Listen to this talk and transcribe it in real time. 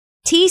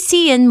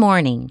TCN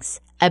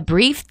Mornings, a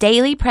brief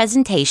daily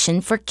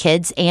presentation for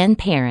kids and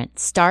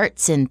parents,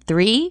 starts in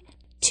 3,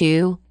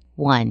 2,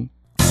 1.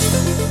 The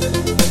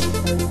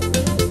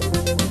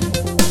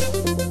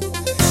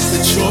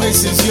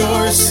choice is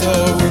yours,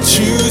 so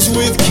choose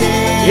with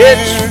care.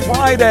 It's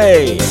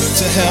Friday.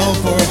 To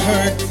help or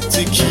hurt,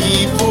 to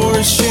keep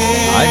or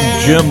share.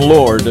 I'm Jim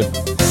Lord.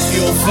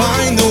 You'll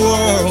find the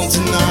world's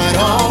not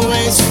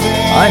always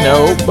fair. I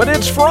know, but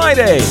it's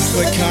Friday.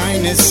 But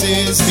kindness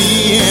is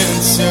the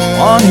answer.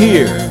 On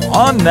here,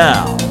 on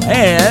now,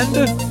 and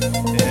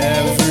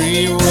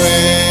everywhere.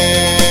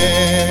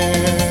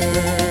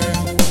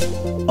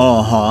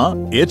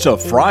 It's a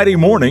Friday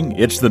morning.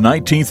 It's the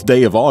 19th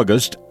day of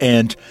August,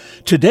 and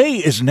today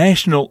is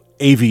National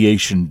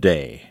Aviation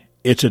Day.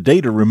 It's a day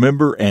to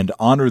remember and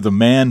honor the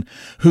man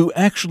who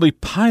actually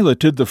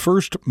piloted the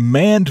first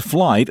manned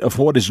flight of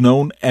what is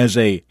known as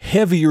a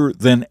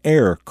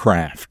heavier-than-air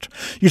craft.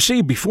 You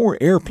see, before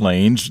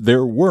airplanes,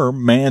 there were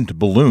manned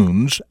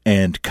balloons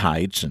and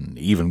kites and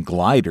even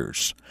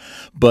gliders.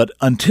 But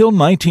until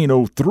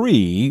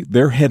 1903,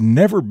 there had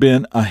never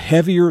been a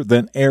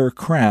heavier-than-air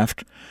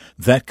craft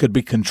that could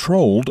be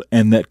controlled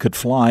and that could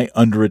fly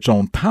under its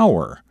own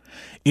power.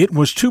 It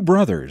was two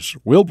brothers,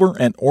 Wilbur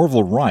and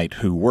Orville Wright,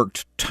 who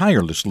worked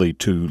tirelessly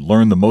to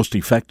learn the most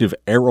effective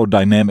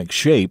aerodynamic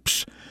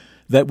shapes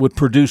that would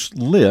produce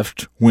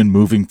lift when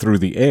moving through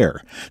the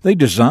air. They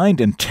designed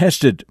and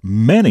tested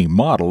many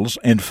models,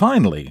 and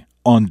finally,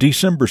 on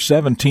December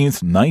 17,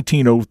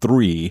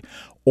 1903,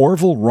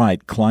 Orville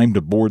Wright climbed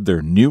aboard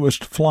their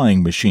newest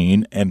flying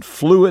machine and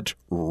flew it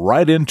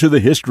right into the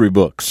history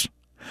books.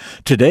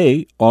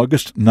 Today,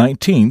 August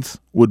 19th,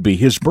 would be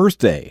his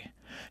birthday.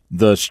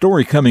 The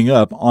story coming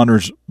up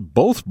honors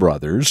both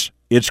brothers.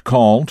 It's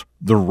called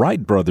The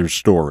Wright Brothers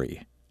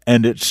Story,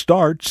 and it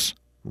starts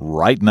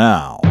right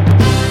now.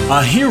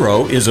 A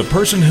hero is a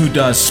person who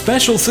does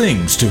special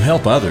things to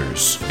help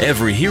others.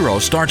 Every hero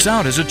starts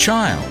out as a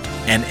child,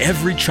 and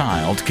every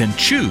child can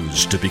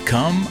choose to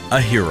become a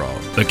hero.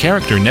 The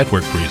Character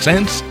Network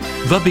presents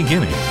The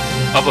Beginning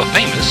of a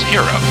Famous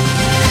Hero.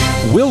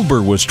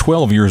 Wilbur was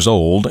 12 years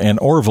old and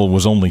Orville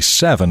was only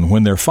 7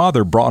 when their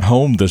father brought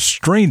home the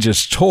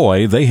strangest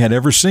toy they had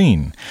ever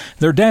seen.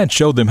 Their dad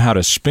showed them how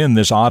to spin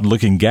this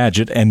odd-looking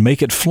gadget and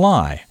make it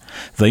fly.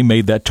 They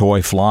made that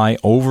toy fly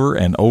over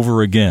and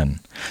over again.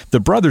 The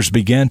brothers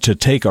began to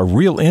take a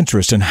real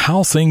interest in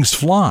how things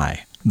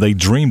fly. They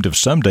dreamed of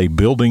someday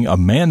building a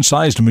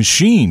man-sized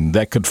machine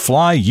that could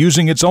fly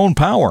using its own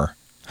power.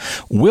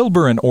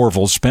 Wilbur and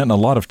Orville spent a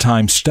lot of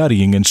time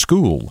studying in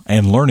school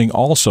and learning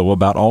also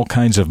about all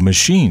kinds of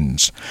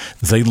machines.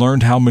 They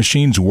learned how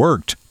machines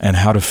worked and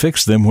how to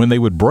fix them when they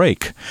would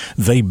break.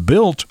 They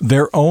built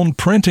their own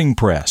printing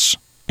press,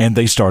 and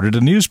they started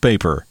a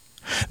newspaper.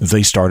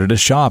 They started a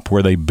shop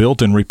where they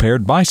built and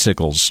repaired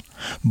bicycles.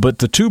 But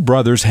the two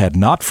brothers had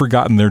not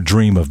forgotten their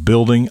dream of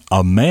building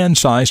a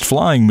man-sized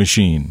flying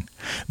machine.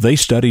 They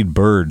studied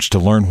birds to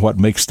learn what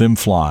makes them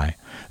fly.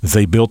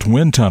 They built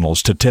wind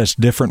tunnels to test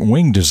different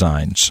wing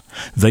designs.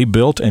 They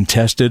built and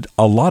tested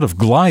a lot of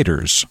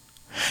gliders.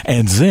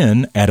 And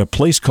then, at a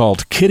place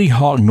called Kitty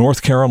Hawk,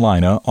 North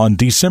Carolina, on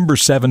December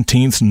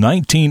 17,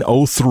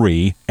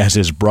 1903, as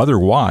his brother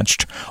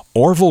watched,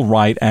 Orville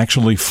Wright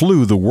actually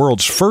flew the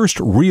world's first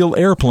real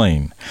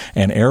airplane,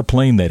 an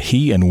airplane that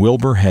he and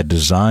Wilbur had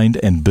designed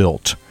and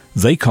built.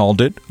 They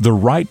called it the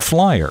Wright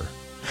Flyer.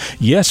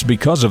 Yes,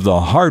 because of the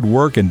hard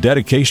work and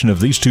dedication of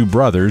these two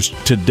brothers,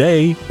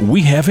 today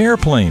we have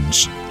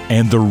airplanes,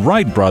 and the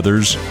Wright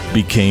brothers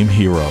became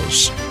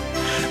heroes.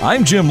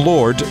 I'm Jim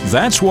Lord.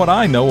 That's what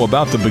I know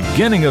about the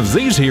beginning of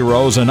these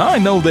heroes, and I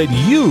know that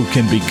you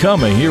can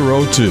become a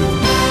hero too.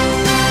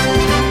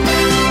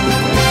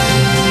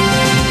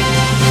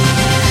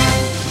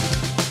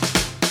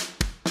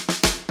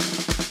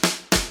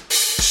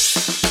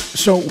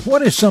 So,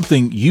 what is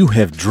something you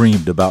have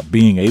dreamed about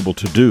being able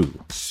to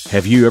do?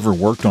 Have you ever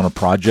worked on a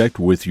project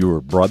with your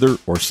brother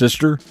or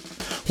sister?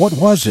 What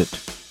was it?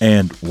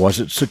 And was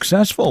it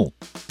successful?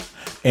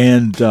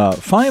 And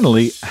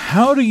finally,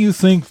 how do you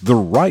think the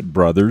Wright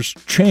brothers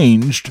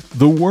changed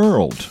the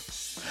world?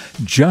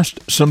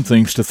 Just some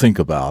things to think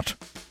about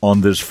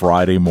on this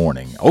Friday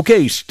morning.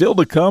 Okay, still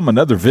to come,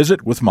 another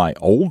visit with my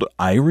old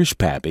Irish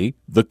pappy,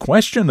 the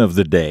question of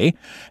the day,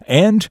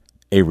 and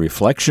a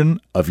reflection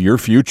of your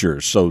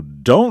future. So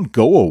don't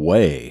go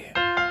away.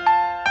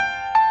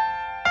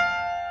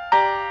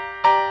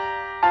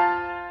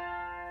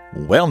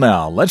 Well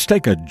now, let's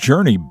take a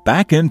journey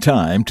back in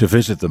time to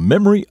visit the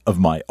memory of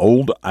my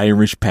old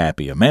Irish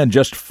pappy, a man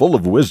just full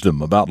of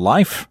wisdom about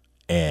life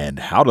and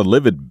how to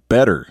live it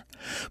better.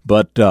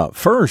 But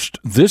first,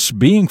 this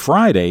being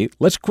Friday,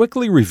 let's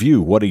quickly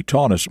review what he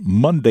taught us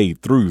Monday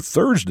through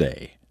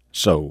Thursday.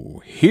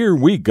 So here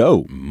we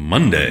go.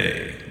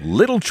 Monday.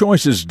 Little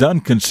choices done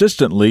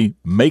consistently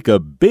make a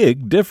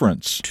big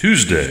difference.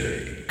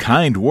 Tuesday.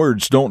 Kind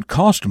words don't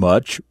cost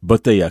much,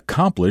 but they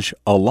accomplish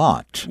a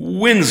lot.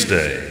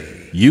 Wednesday.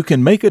 You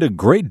can make it a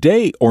great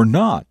day or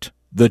not.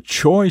 The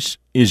choice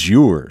is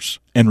yours.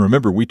 And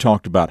remember, we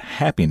talked about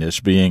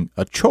happiness being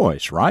a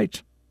choice, right?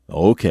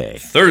 Okay.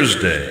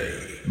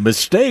 Thursday.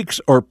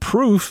 Mistakes are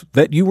proof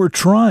that you were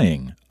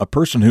trying. A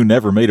person who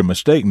never made a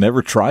mistake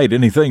never tried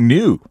anything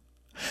new.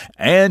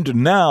 And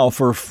now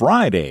for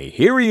Friday.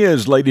 Here he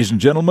is, ladies and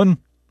gentlemen,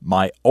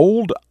 my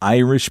old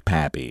Irish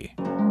pappy.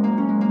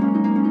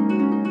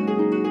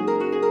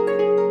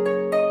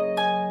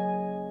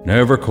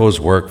 Never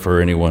cause work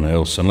for anyone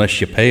else unless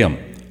you pay 'em,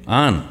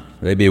 and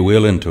they be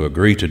willing to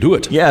agree to do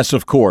it. Yes,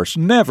 of course.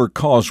 Never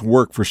cause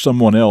work for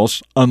someone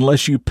else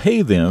unless you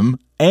pay them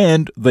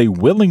and they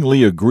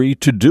willingly agree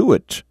to do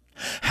it.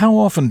 How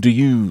often do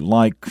you,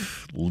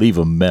 leave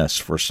a mess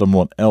for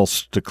someone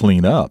else to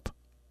clean up?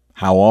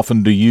 How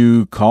often do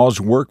you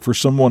cause work for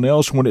someone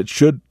else when it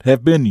should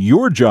have been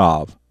your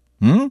job?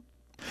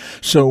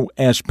 So,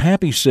 as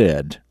Pappy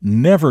said,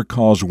 never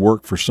cause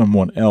work for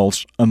someone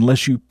else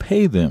unless you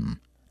pay them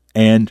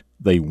and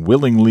they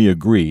willingly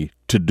agree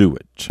to do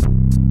it.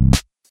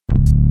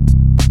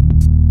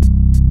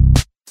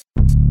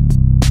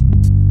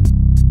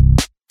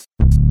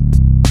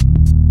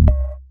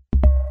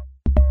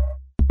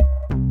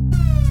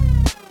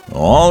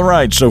 All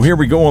right, so here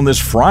we go on this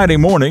Friday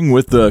morning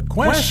with the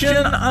Question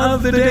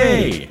of the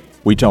Day.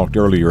 We talked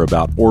earlier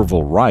about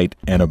Orville Wright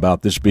and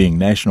about this being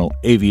National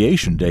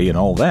Aviation Day and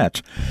all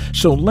that.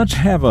 So let's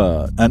have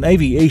an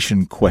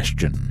aviation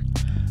question.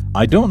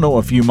 I don't know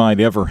if you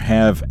might ever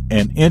have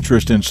an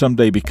interest in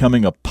someday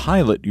becoming a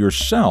pilot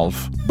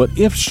yourself, but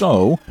if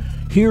so,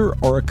 here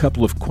are a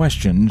couple of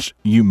questions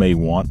you may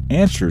want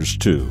answers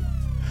to.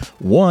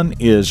 One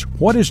is,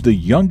 what is the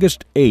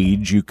youngest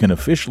age you can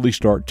officially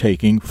start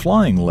taking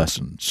flying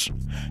lessons?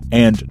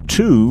 And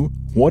two,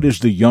 what is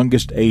the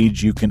youngest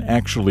age you can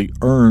actually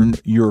earn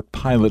your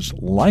pilot's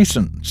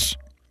license?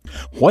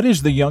 What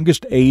is the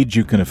youngest age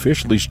you can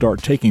officially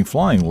start taking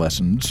flying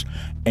lessons?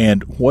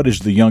 And what is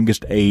the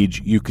youngest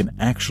age you can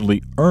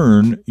actually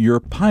earn your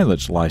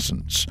pilot's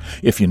license?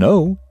 If you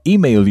know,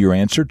 email your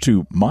answer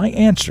to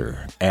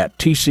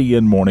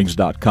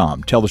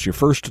myanswer@tcnmornings.com. Tell us your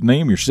first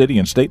name, your city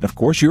and state, and of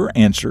course your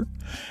answer.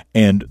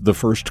 And the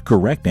first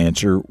correct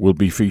answer will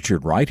be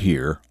featured right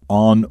here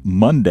on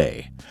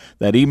Monday.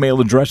 That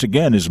email address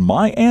again is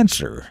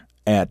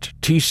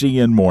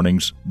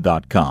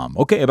myanswer@tcnmornings.com.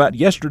 Okay, about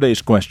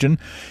yesterday's question.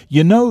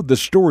 You know, the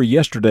story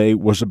yesterday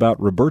was about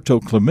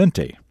Roberto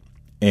Clemente,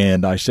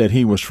 and I said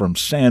he was from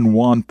San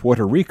Juan,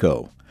 Puerto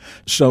Rico.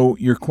 So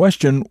your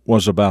question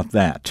was about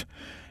that.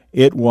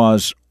 It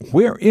was,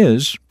 where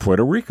is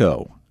Puerto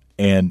Rico?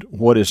 And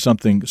what is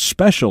something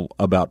special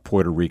about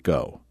Puerto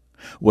Rico?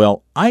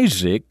 Well,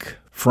 Isaac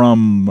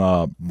from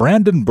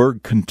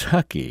Brandenburg,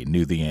 Kentucky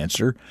knew the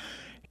answer.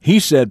 He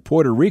said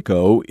Puerto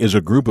Rico is a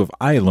group of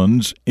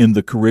islands in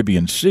the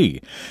Caribbean Sea.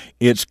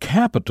 Its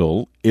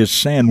capital is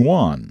San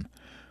Juan.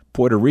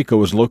 Puerto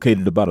Rico is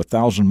located about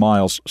 1,000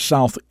 miles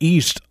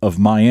southeast of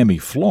Miami,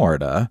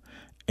 Florida.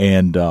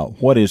 And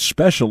what is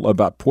special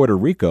about Puerto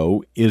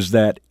Rico is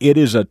that it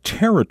is a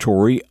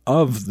territory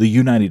of the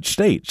United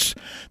States.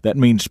 That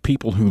means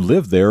people who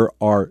live there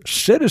are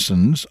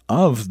citizens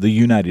of the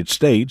United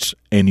States,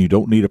 and you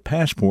don't need a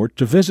passport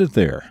to visit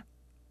there.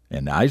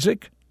 And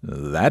Isaac,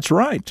 that's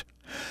right.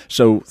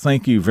 So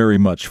thank you very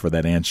much for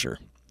that answer.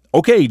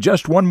 Okay,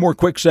 just one more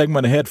quick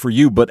segment ahead for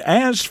you, but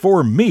as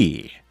for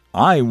me,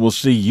 I will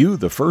see you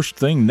the first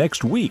thing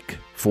next week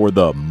for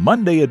the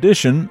Monday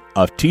edition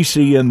of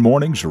TCN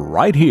Mornings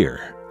right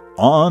here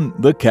on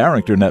the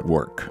Character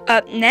Network.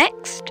 Up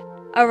next,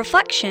 a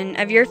reflection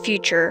of your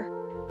future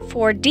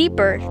for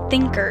deeper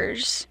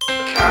thinkers.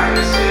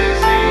 Kindness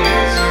is the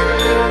answer.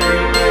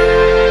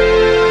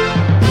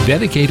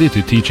 Dedicated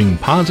to teaching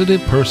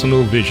positive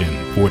personal vision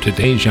for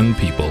today's young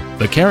people,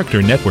 the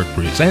Character Network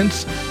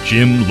presents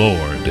Jim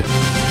Lord.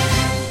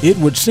 It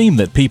would seem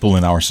that people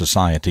in our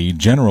society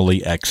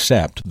generally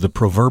accept the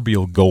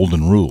proverbial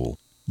golden rule,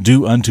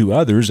 do unto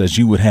others as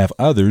you would have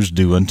others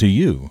do unto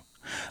you.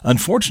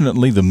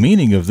 Unfortunately, the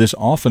meaning of this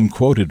often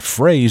quoted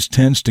phrase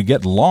tends to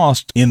get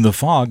lost in the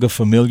fog of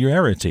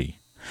familiarity.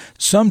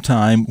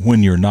 Sometime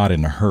when you're not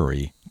in a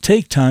hurry,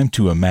 take time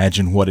to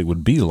imagine what it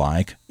would be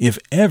like if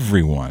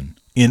everyone,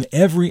 in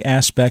every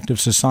aspect of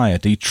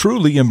society,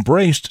 truly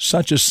embraced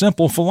such a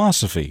simple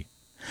philosophy.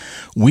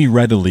 We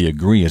readily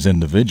agree as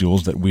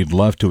individuals that we'd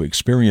love to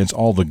experience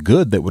all the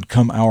good that would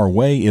come our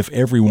way if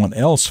everyone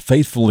else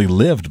faithfully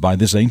lived by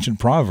this ancient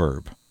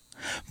proverb.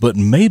 But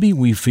maybe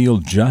we feel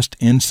just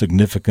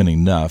insignificant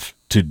enough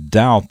to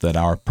doubt that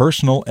our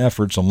personal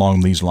efforts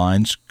along these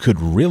lines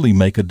could really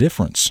make a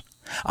difference.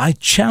 I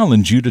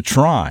challenge you to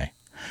try.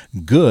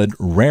 Good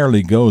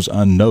rarely goes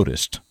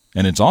unnoticed,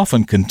 and it's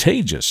often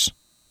contagious.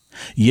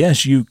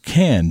 Yes, you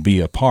can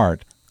be a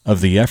part of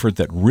the effort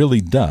that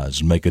really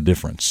does make a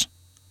difference.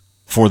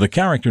 For the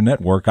Character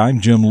Network,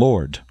 I'm Jim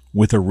Lord,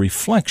 with a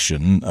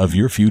reflection of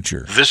your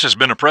future. This has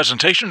been a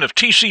presentation of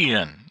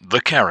TCN, the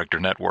Character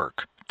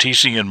Network.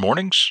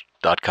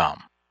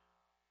 TCNMornings.com.